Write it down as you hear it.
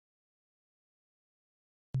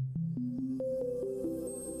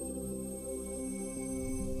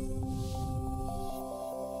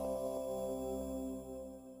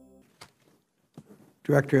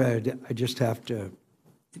Director, I just have to,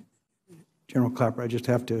 General Clapper, I just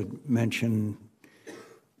have to mention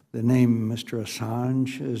the name Mr.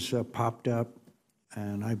 Assange has popped up,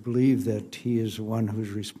 and I believe that he is the one who's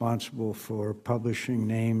responsible for publishing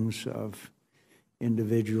names of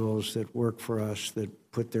individuals that work for us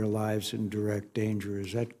that put their lives in direct danger.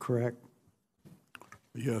 Is that correct?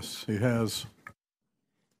 Yes, he has.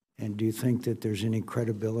 And do you think that there's any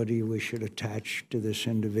credibility we should attach to this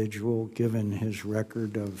individual, given his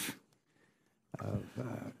record of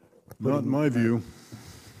not in my view.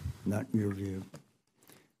 Not in your view.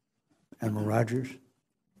 Admiral Rogers?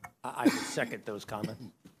 I would second those comments.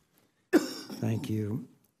 Thank you.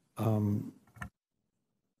 For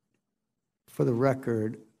the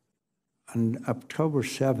record, on October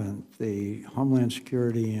 7th, the Homeland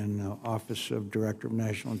Security and Office of Director of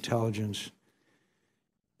National Intelligence,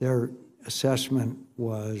 their assessment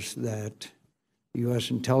was that the U.S.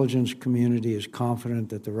 intelligence community is confident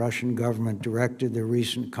that the Russian government directed the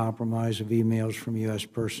recent compromise of emails from U.S.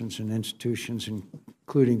 persons and institutions,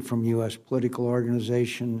 including from U.S. political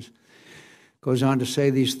organizations. Goes on to say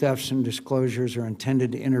these thefts and disclosures are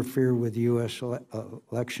intended to interfere with the U.S.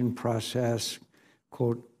 election process.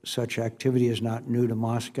 Quote, such activity is not new to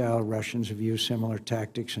Moscow. Russians have used similar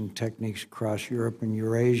tactics and techniques across Europe and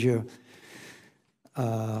Eurasia.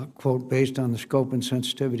 Quote, based on the scope and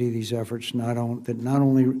sensitivity of these efforts,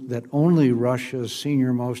 that only Russia's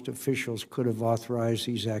senior-most officials could have authorized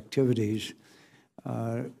these activities.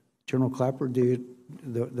 General Clapper,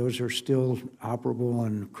 those are still operable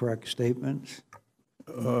and correct statements?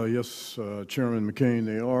 Yes, Chairman McCain,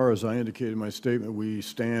 they are. As I indicated in my statement, we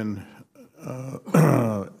stand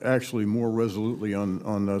actually more resolutely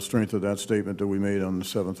on the strength of that statement that we made on the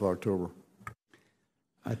 7th of October.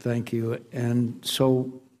 I thank you. And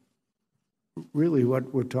so really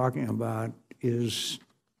what we're talking about is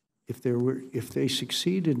if they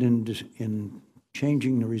succeeded in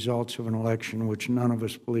changing the results of an election, which none of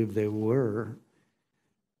us believe they were,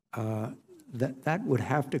 that would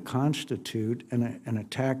have to constitute an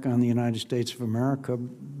attack on the United States of America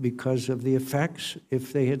because of the effects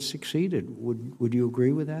if they had succeeded. Would you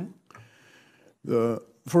agree with that?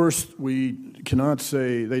 First, we cannot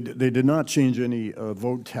say they did not change any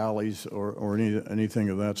vote tallies or anything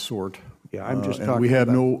of that sort. Yeah, I'm just talking. We have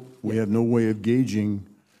no way of gauging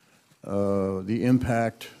the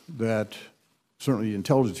impact that certainly the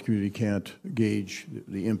intelligence community can't gauge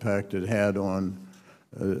the impact it had on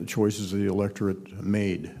choices the electorate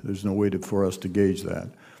made. There's no way for us to gauge that.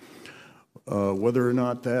 Whether or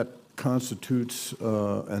not that constitutes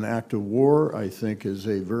an act of war, I think, is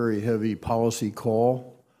a very heavy policy call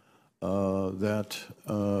that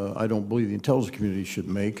I don't believe the intelligence community should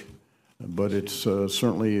make, but it's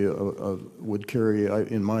certainly would carry,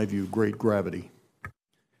 in my view, great gravity.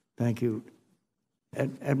 Thank you.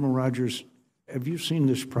 Admiral Rogers, have you seen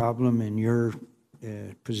this problem in your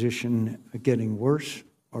position getting worse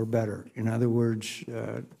or better? In other words,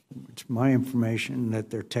 it's my information that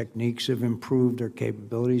their techniques have improved, their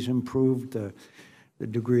capabilities improved, the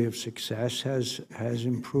degree of success has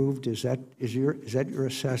improved. Is that your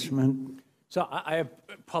assessment? So I have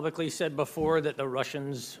publicly said before that the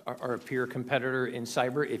Russians are a peer competitor in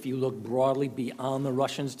cyber. If you look broadly beyond the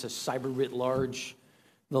Russians to cyber writ large,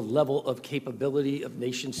 the level of capability of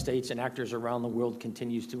nation states and actors around the world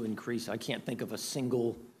continues to increase. I can't think of a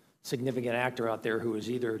single significant actor out there who is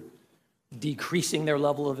either decreasing their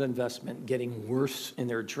level of investment, getting worse in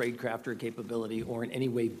their tradecraft or capability, or in any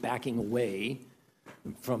way backing away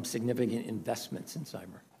from significant investments in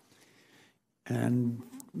cyber. And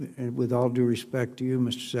with all due respect to you,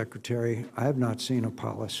 Mr. Secretary, I have not seen a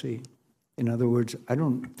policy. In other words, I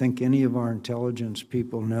don't think any of our intelligence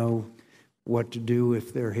people know what to do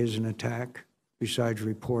if there is an attack besides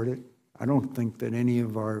report it. I don't think that any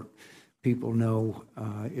of our people know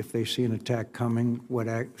if they see an attack coming, what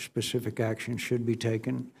specific action should be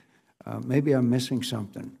taken. Maybe I'm missing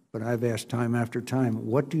something, but I've asked time after time,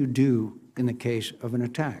 what do you do in the case of an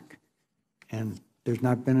attack? And there's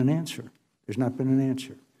not been an answer. There's not been an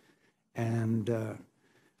answer. And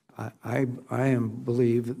I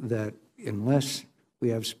believe that unless we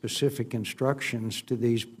have specific instructions to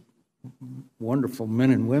these wonderful men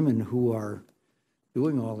and women who are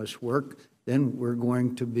doing all this work, then we're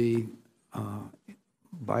going to be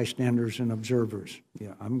bystanders and observers.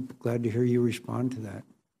 Yeah, I'm glad to hear you respond to that.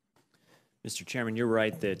 Mr. Chairman, you're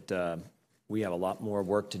right that we have a lot more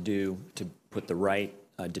work to do to put the right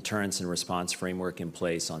deterrence and response framework in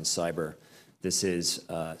place on cyber. This is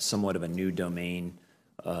somewhat of a new domain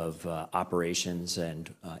of operations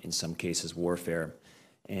and, in some cases, warfare.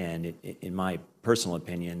 And in my personal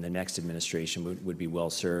opinion, the next administration would be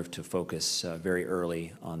well-served to focus very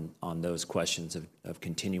early on those questions of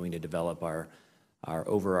continuing to develop our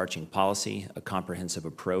overarching policy, a comprehensive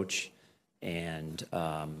approach, and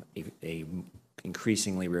a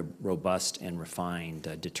increasingly robust and refined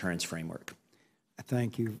deterrence framework.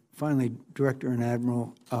 Thank you. Finally, Director and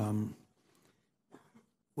Admiral,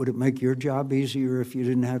 would it make your job easier if you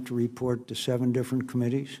didn't have to report to 7 different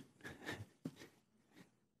committees?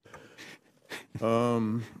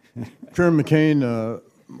 Chairman McCain,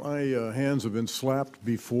 my hands have been slapped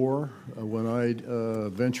before when I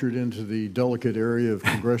ventured into the delicate area of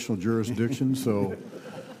congressional jurisdiction, so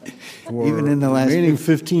for Even in the last remaining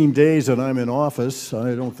 15 days that I'm in office,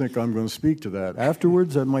 I don't think I'm going to speak to that.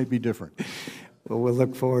 Afterwards, that might be different. Well, we'll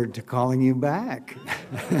look forward to calling you back.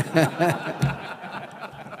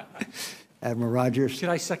 Admiral Rogers? Should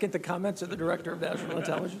I second the comments of the Director of National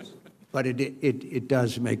Intelligence? But it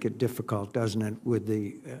does make it difficult, doesn't it, with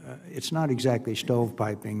the, it's not exactly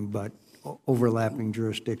stovepiping, but overlapping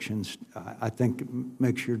jurisdictions, I think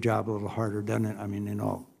makes your job a little harder, doesn't it? I mean, in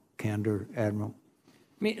all candor, Admiral.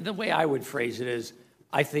 I mean, the way I would phrase it is,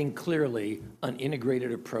 I think clearly an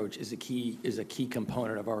integrated approach is a key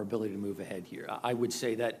component of our ability to move ahead here. I would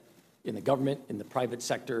say that in the government, in the private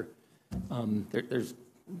sector, there's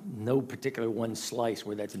no particular one slice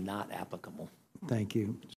where that's not applicable. Thank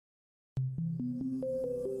you.